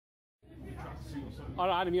Oh,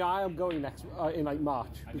 Adam, yeah, I am going next in like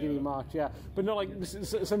March, beginning of March, yeah. But not like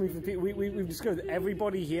some of the people. We've discovered that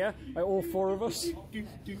everybody here, like all four of us,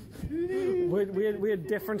 we're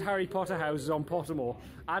different Harry Potter houses on Pottermore.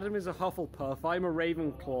 Adam is a Hufflepuff, I'm a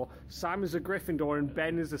Ravenclaw, Sam is a Gryffindor, and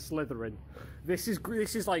Ben is a Slytherin. This is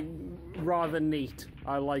like rather neat.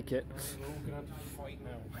 I like it. We're all gonna have to fight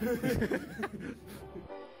now.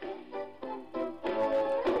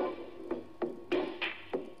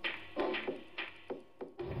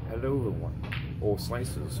 Hello everyone, or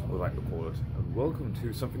slicers, we like to call it, and welcome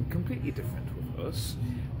to something completely different with us.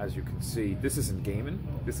 As you can see, this isn't gaming,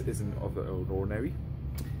 this isn't of the ordinary.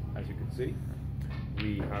 As you can see,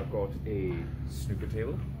 we have got a snooker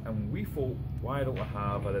table, and we thought, why don't we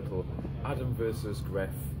have a little Adam versus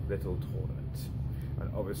Gref little tournament,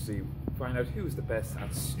 and obviously find out who's the best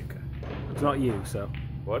at snooker. It's not you, so.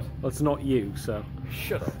 What? It's not you, so.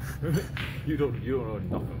 Shut up. you don't know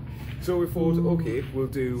nothing. So we thought, okay, we'll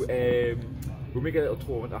do we'll make a little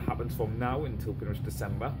tournament that happens from now until pretty much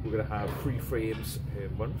December. We're gonna have 3 frames per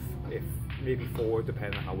month, if maybe 4,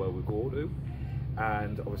 depending on how well we go to.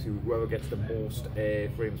 And obviously whoever gets the most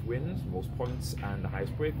frames wins, most points, and the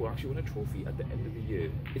highest break will actually win a trophy at the end of the year.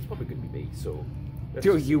 It's probably gonna be me, so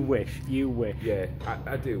You wish. Yeah,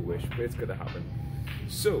 I do wish, but it's gonna happen.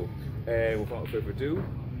 So, without further ado,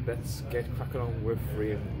 let's get cracking on with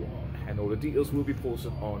frame 1. And all the details will be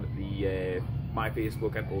posted on the my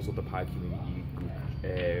Facebook and also the Pie community group,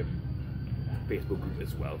 Facebook group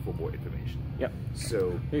as well for more information. Yep.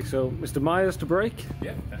 So, Mr. Myers to break.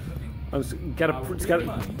 Yeah, definitely. Let's get a. I haven't got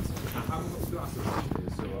glasses today,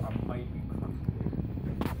 so I might be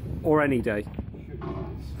cracked. Or any day.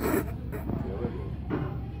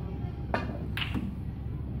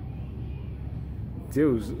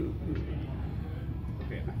 Dude.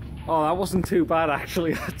 Oh, that wasn't too bad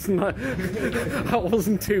actually. That's not. That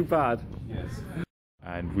wasn't too bad. Yes.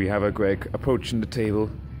 And we have a Greg approaching the table,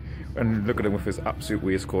 and look at him with his absolute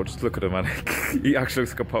waistcoat. Just look at him, man. He actually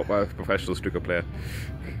looks like a professional snooker player.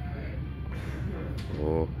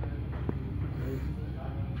 Oh.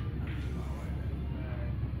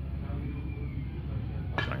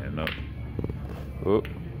 I don't know. Oh,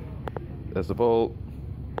 there's the ball.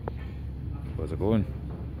 Where's it going?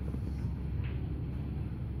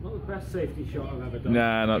 Not the best safety shot I've ever done.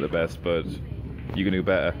 Nah, not the best, but you can do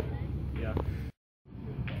better. Yeah.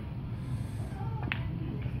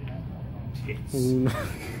 Tits.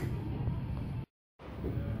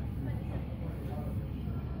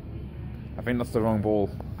 I think that's the wrong ball.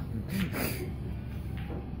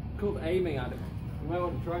 It's called aiming at it. You might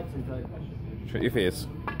want to try it sometime. Shut your face.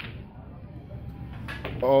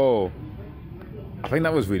 Oh, I think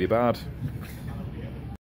that was really bad.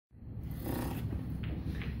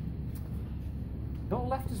 Not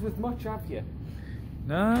left us with much, have you?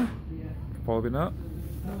 Nah, probably not.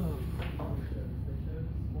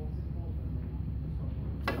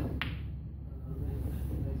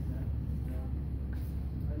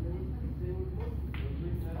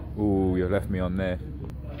 Ooh, you left me on there.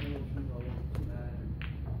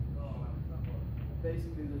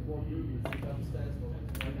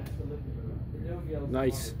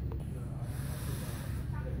 Nice.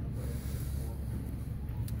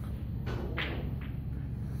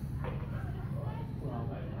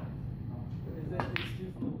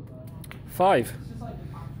 Five.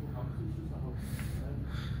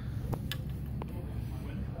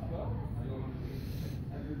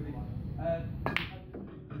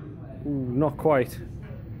 Ooh, not quite.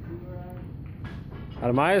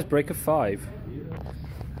 Adam Myers, break of 5.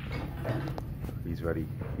 He's ready.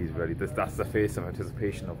 He's ready. That's the face of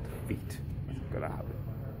anticipation of defeat. It's gonna happen.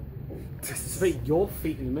 Defeat your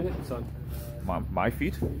feet in a minute, son. My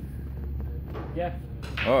feet? Yeah.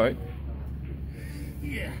 Alright.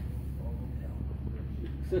 Yeah.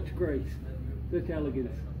 Such grace, such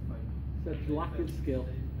elegance, such lack of skill.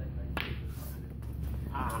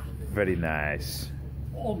 Ah. Very nice.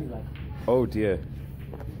 Oh, my leg. Oh dear.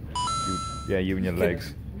 You and your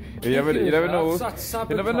legs. You never know. You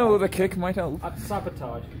never know. The kick might help. That's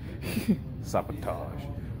sabotage. Sabotage.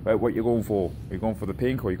 Right, what you going for? Are you going for the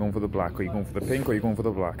pink, or are you going for the black? Are you going for the pink, or are you going for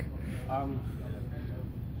the black?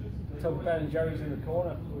 Tell Ben and Jerry's in the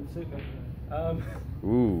corner. It would suit me.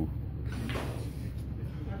 Ooh.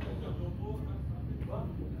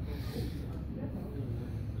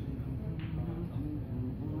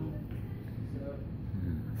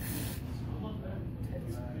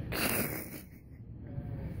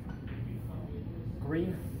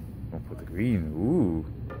 Green. Go for the green. Ooh.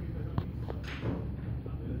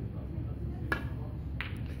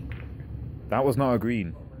 That was not a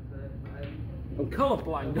green. I'm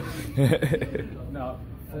colourblind. No,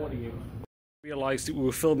 40 you. Realised that we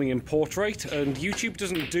were filming in portrait, and YouTube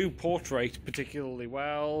doesn't do portrait particularly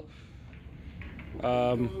well.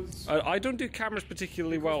 I don't do cameras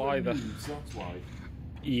particularly well either. Moves, that's why.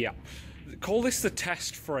 Yeah. Call this the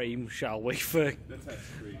test frame, shall we, for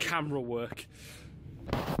camera work.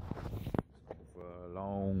 A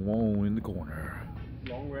long one in the corner.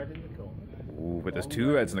 Long red in the corner. Ooh, but there's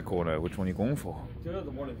two reds in the corner. Which one are you going for? The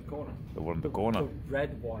one in the corner. The one in the corner. The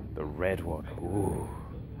red one. The red one. Ooh.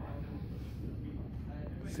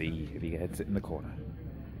 See if he gets it in the corner.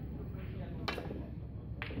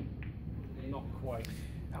 Not quite.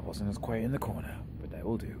 That wasn't as quite in the corner, but that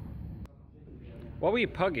will do. What were you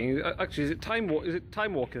pugging? Actually, is it time walk? Is it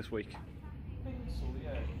time walk this week? I think so.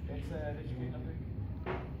 Yeah. It's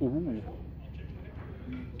Ooh.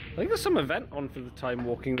 I think there's some event on for the time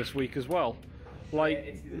walking this week as well. Like,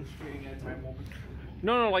 it's time walking.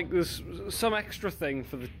 no, like there's some extra thing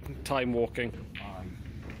for the time walking.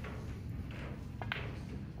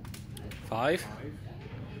 5.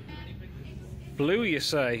 Blue, you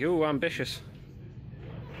say? Ooh, ambitious.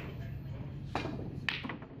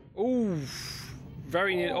 Ooh,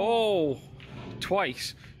 very near. Oh,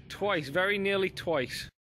 twice, very nearly twice.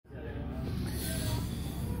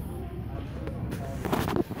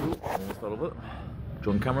 Just a little bit.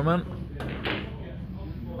 John cameraman.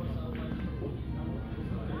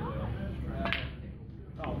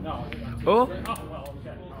 Oh no. Oh. Oh well,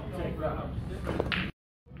 okay. I'll take that.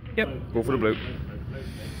 Yep. Go for the blue.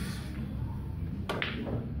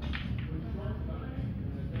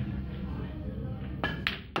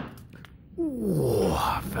 Ooh,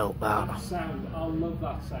 I felt that. Sound. I love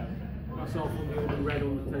that sound. Myself on the red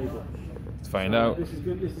on the table. Let's find out. This is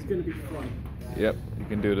good. This is going to be fun. Yep, you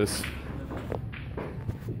can do this.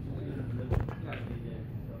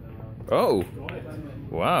 Oh.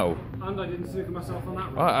 Wow. And I didn't snooker myself on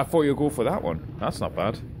that one. I thought you'd go for that one. That's not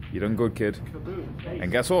bad. You done good, kid. Kaboom.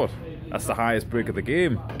 And guess what? That's the highest break of the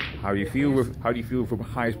game. How do you feel from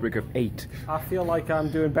highest break of 8? I feel like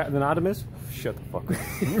I'm doing better than Adam is. Shut the fuck up.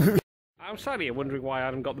 I'm sat here wondering why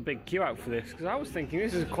Adam got the big cue out for this, because I was thinking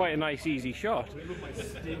this is quite a nice easy shot.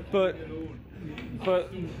 But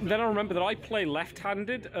then I remember that I play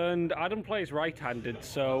left-handed and Adam plays right-handed,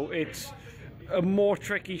 so it's a more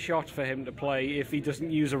tricky shot for him to play if he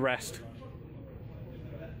doesn't use a rest.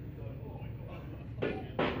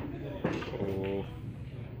 Oh.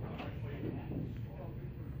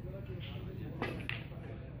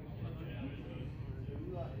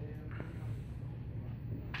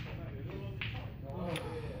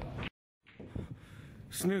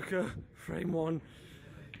 Snooker, frame 1,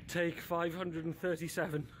 take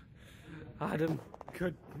 537. Adam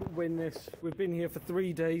could win this. We've been here for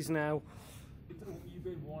 3 days now. You've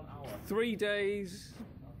been 1 hour. 3 days.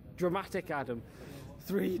 Dramatic Adam.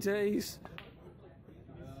 3 days.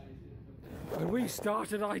 When we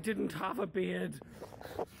started, I didn't have a beard.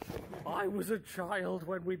 I was a child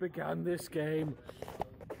when we began this game.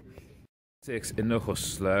 6 in the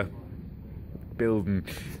hustler. Building.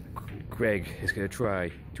 Greg is going to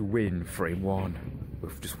try to win frame 1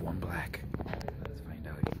 with just 1 black. Let's find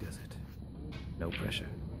out if he does it. No pressure.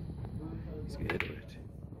 He's going to do it.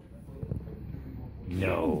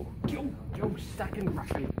 No. Yo, second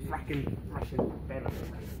fracking Russian better.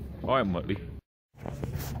 Alright, Muttley.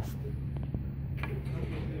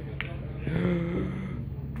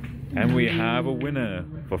 And we have a winner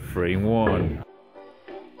for frame 1.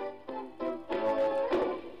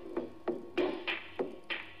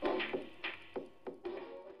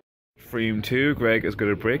 Frame 2, Greg is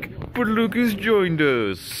going to break, but Luke has joined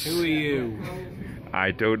us. Who are you?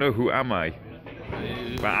 I don't know, who am I?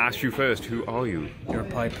 But I asked you first, who are you? You're a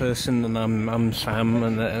pie person, and I'm Sam,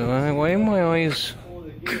 and why are my eyes?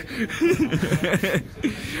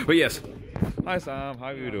 But yes, hi Sam, how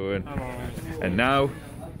are you doing? And now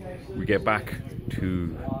we get back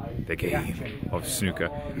to the game of snooker.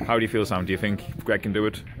 How do you feel, Sam? Do you think Greg can do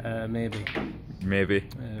it? Maybe. Maybe.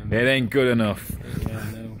 It ain't good enough. Yeah,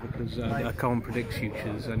 no, because I can't predict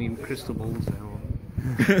futures. I need crystal balls now.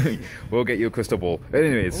 We'll get you a crystal ball. But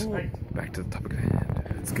anyways, back to the topic at hand.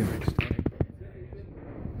 Let's go.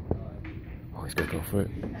 Oh, he's gonna go for it.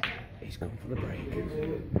 He's going for the break.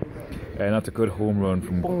 And that's a good home run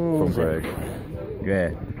from Greg.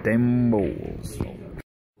 Yeah, them balls.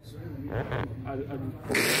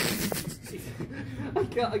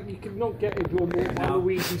 You could not get into a more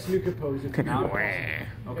Waluigi snooker pose. Okay,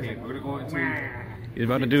 we're gonna go into. He's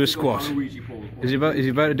about to do a squat. Is he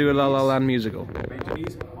about to do a La La Land musical?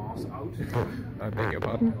 Benji's arse out. I beg your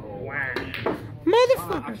pardon.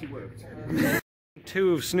 Motherfucker! Actually worked.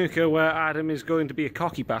 2 of snooker where Adam is going to be a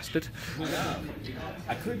cocky bastard.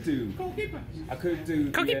 I could do.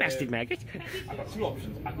 Cocky bastard maggot. I've got 2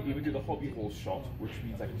 options. I could either do the hobby horse shot, which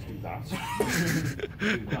means I can just do that.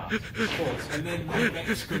 Do that. Of course. And then my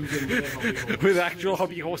next comes in with a hobby horse. With actual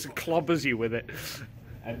hobby horse and clobbers you with it.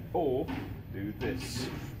 Or do this.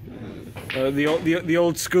 The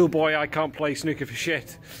old schoolboy I can't play snooker for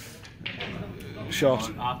shit.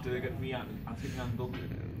 Shot. After they get me at the handle.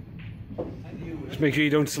 Just make sure you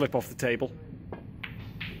don't slip off the table.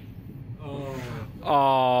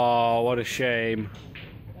 Oh, what a shame.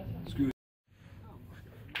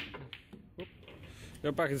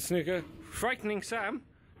 Go back to the snooker. Frightening Sam,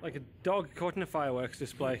 like a dog caught in a fireworks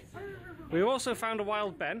display. We also found a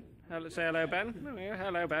wild Ben. Say hello, Ben. Oh, yeah,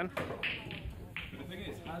 hello, Ben. The thing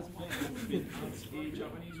is, has Ben been as a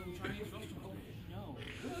Japanese or Chinese restaurant? No.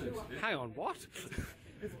 Hang on, what?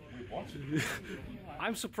 What?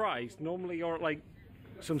 I'm surprised. Normally you're at like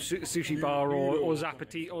some sushi bar or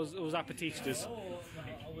zapatistas. I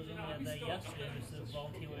was only there yesterday, so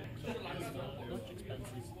volunteer work, so lunch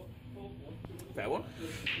expenses. Fair one.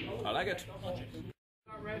 I like it.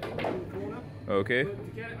 Red in the corner. Okay. But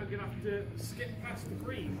to get it, I'm going to have to skip past the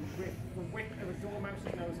green with the width of a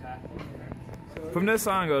dormouse's nose hair. So From this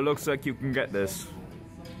angle, it looks like you can get this.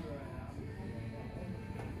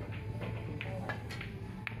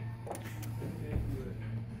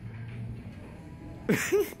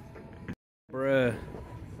 Bruh.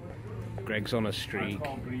 Greg's on a streak. I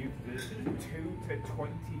can't believe this. 2 to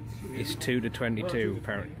 22. It's 2 to 22,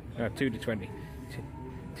 apparently. 2 to 20.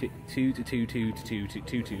 2 to 2 to 2 to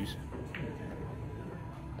 2 twos.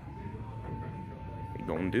 He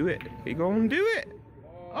gonna do it. He gonna do it.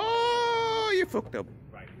 Oh, you fucked up.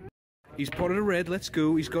 He's potted a red, let's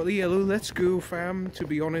go. He's got the yellow, let's go, fam. To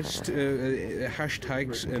be honest,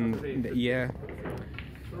 hashtags and yeah.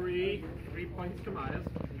 3 points to Myers.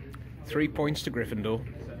 3 points to Gryffindor.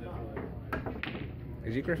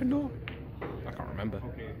 Is he Gryffindor? I can't remember.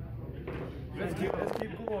 Okay. Let's keep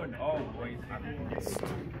going. Oh, wait, I missed.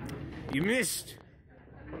 You missed!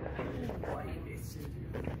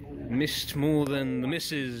 Missed more than the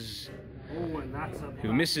missus. Oh, and that's a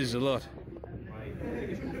Who misses a lot.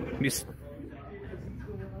 Miss.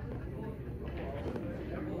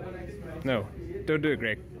 No, don't do it,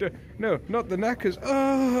 Greg. No, not the knackers.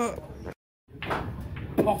 Oh!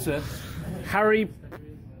 Potter. Harry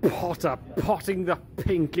Potter potting the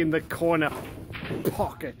pink in the corner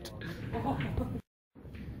pocket.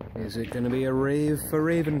 Is it going to be a rave for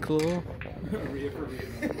Ravenclaw?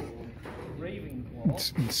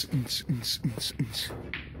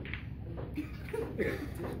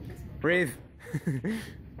 Rave.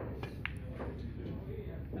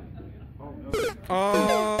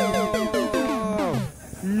 Oh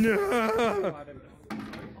no!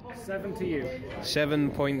 7 to you.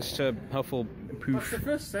 7 points to Hufflepuff. That's the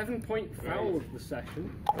first 7-point foul of the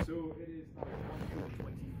session. So it is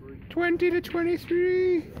 20 to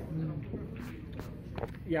 23.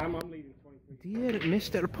 Yeah, I'm leading 23. Dear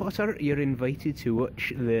Mr. Potter, you're invited to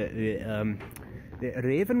watch the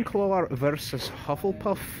Ravenclaw versus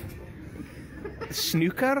Hufflepuff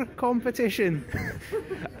snooker competition.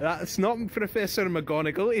 That's not Professor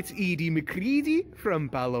McGonagall, it's Edie McCready from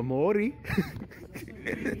Ballamori.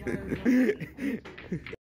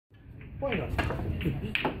 Why not?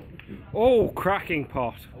 Oh, cracking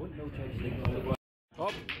pot.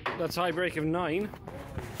 Oh, that's high break of 9.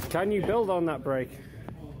 Can you build on that break?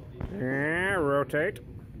 Rotate.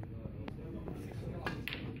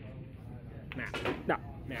 No.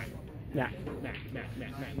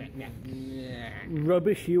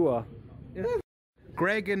 Rubbish you are.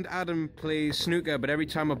 Greg and Adam play snooker, but every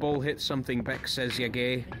time a ball hits something, Beck says, "Ya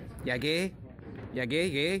gay, ya gay, ya gay,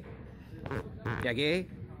 gay, ya gay,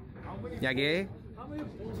 ya gay." How many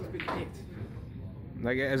balls have been hit?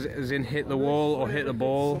 Like as in hit the wall or hit the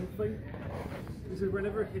ball. Is it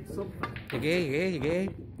whenever it hits something? Ya gay, ya gay,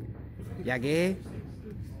 ya gay.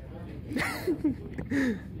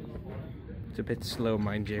 It's a bit slow,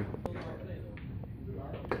 mind you.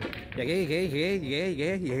 I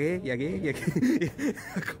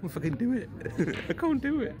can't fucking do it. I can't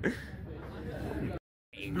do it.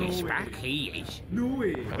 English back heels. No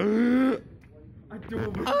way. I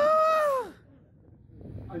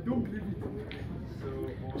don't believe it.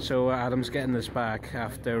 So Adam's getting this back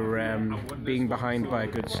after being behind by a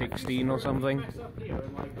good 16 or something.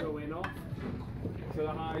 So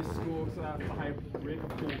the high score, so that's the high rate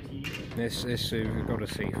of 14. This we've got to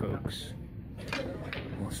see, folks.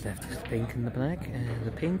 What's left is the pink and the black.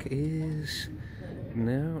 The pink is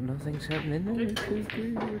No, nothing's happening. No, no,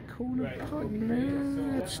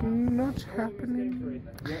 it's not happening.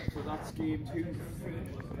 Yeah, so that's game 2.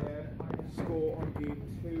 Score on game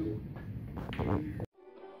 2.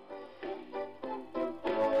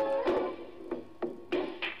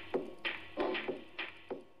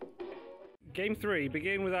 Game 3,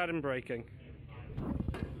 begin with Adam breaking.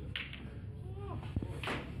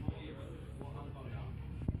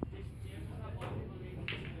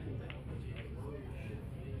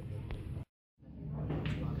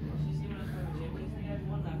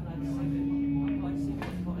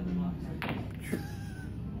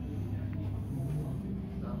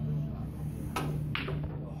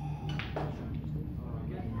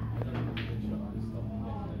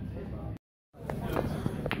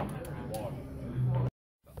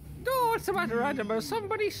 What's the matter, Adam?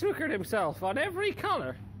 Somebody snookered himself on every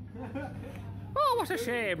colour. Oh, what a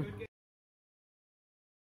shame.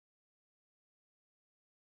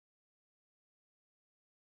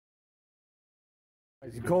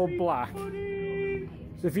 It's gold black.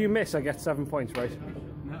 So if you miss, I get 7 points, right?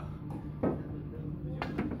 No.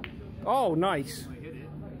 Oh, nice.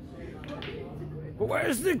 But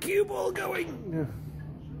where's the cue ball going?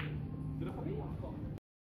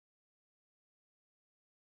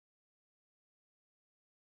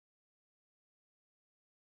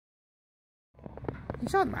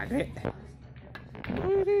 It's on, Margaret.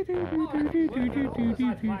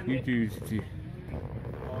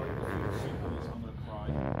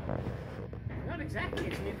 Not exactly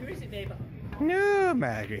a snooker, is it, neighbour? No,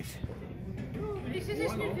 Margaret. This is a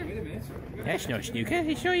snooker. That's not snooker.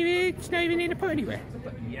 It's not even in the pot anywhere.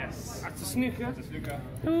 Yes. That's a snooker. That's a snooker.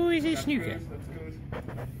 Oh, is it snooker? That's good.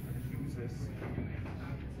 Who's this?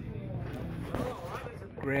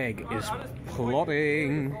 Greg is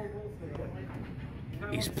plotting.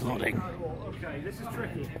 He's plotting. Okay, this is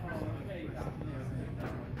tricky.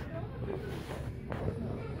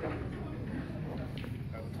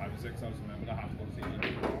 Time 6, I was remember I have to go see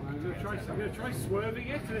I'm going to try swerving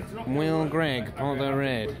it, and it's not. Will Greg pot the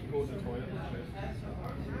red?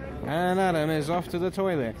 And Adam is off to the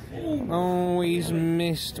toilet. Oh, he's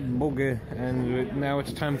missed bugger. And now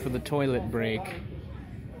it's time for the toilet break.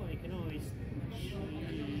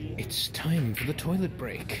 It's time for the toilet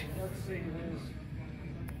break.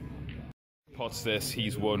 Pots this,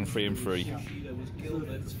 he's won 3 and 3.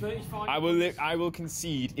 I will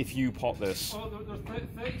concede if you pot this. Oh, there's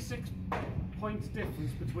 36 points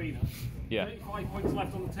difference between us. Yeah. 35 points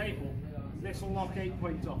left on the table. This will knock 8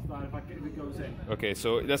 points off that if it goes in. Okay,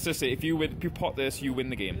 so let's just say if you pot this, you win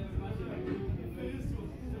the game.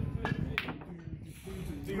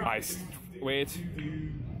 Wait.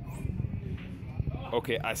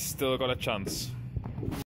 Okay, I still got a chance.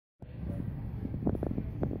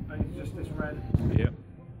 And it's just this red. Yep.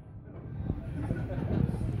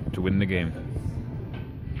 To win the game.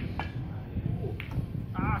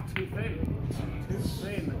 Ah, too thin. Too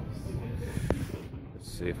thin. Let's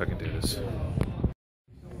see if I can do this.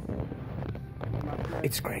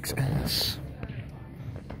 It's Greg's ass.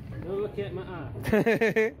 No look at my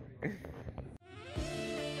ass.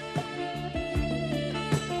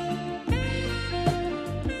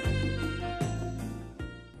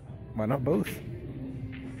 Why not both?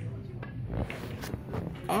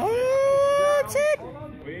 Oh, that's it!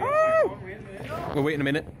 Oh! We're waiting a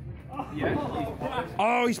minute.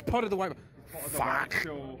 Oh, he's potted the white. Fuck.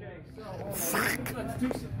 Fuck.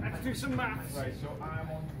 Let's do some maths. Right, so I'm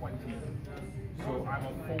on 20. So I'm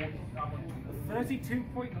on 40.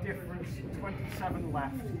 32-point difference, 27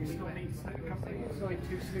 left. You still need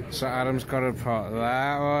 2 snookers. So Adam's got to pot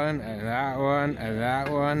that one, and that one, and that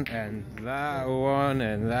one, and that one,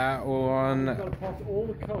 and that one. You've got to pot all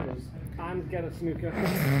the colours and get a snooker.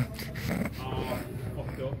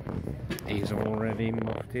 Fucked up. He's already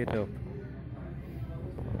muffed it up.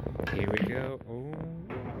 Here we go. Oh.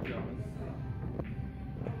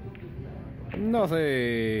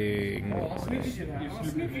 Nothing. I've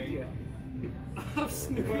snookered you. I've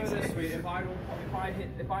snookered This way,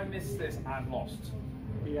 if I miss this, I've lost.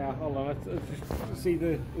 Yeah, hold on, let's just see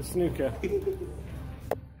the snooker.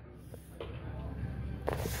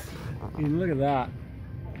 Look at that.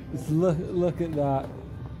 Just look at that.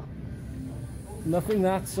 Nothing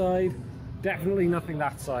that side. Definitely nothing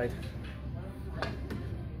that side.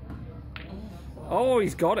 Oh,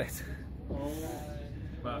 he's got it.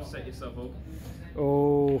 Well, set yourself up.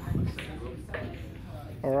 Oh.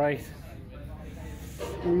 Alright.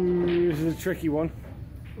 Ooh, this is a tricky one.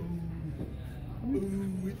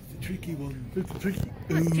 Ooh, it's a tricky one. It's tricky.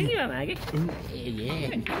 It's a tricky one, Maggie.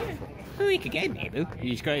 Yeah. Oh, you could get it, though.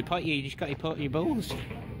 You just got to pot your balls.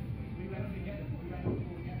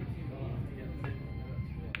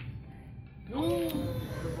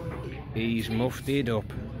 He's muffed it up.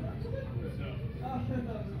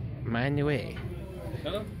 Mind the way.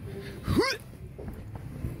 Hello?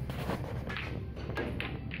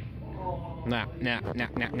 Nah. Behind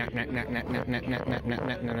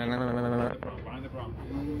the bronc.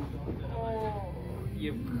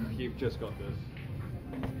 You've just got this.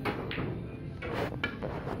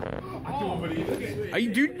 I don't believe it. I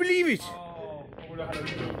don't believe it. Oh, I would have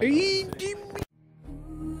had a I do.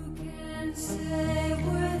 Who can say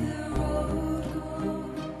where the road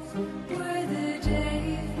goes, where the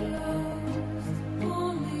day flows,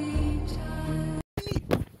 only time.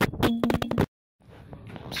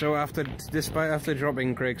 So after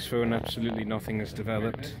dropping Craig's phone, absolutely nothing has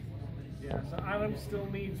developed. Yeah, so Adam still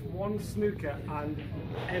needs one snooker and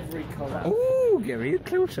every colour. Ooh, get me a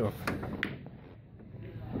close up.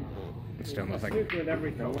 Still nothing. Snooker and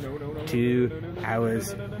every colour. 2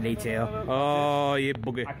 hours later. Oh, you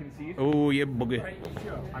bugger. I can see it. Oh, you bugger.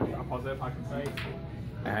 Sure. I'm positive I can say.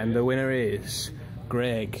 And the winner is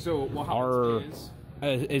Greg. So what R, happens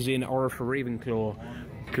is as in R for Ravenclaw,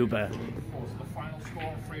 Cooper. the final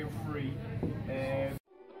score 303.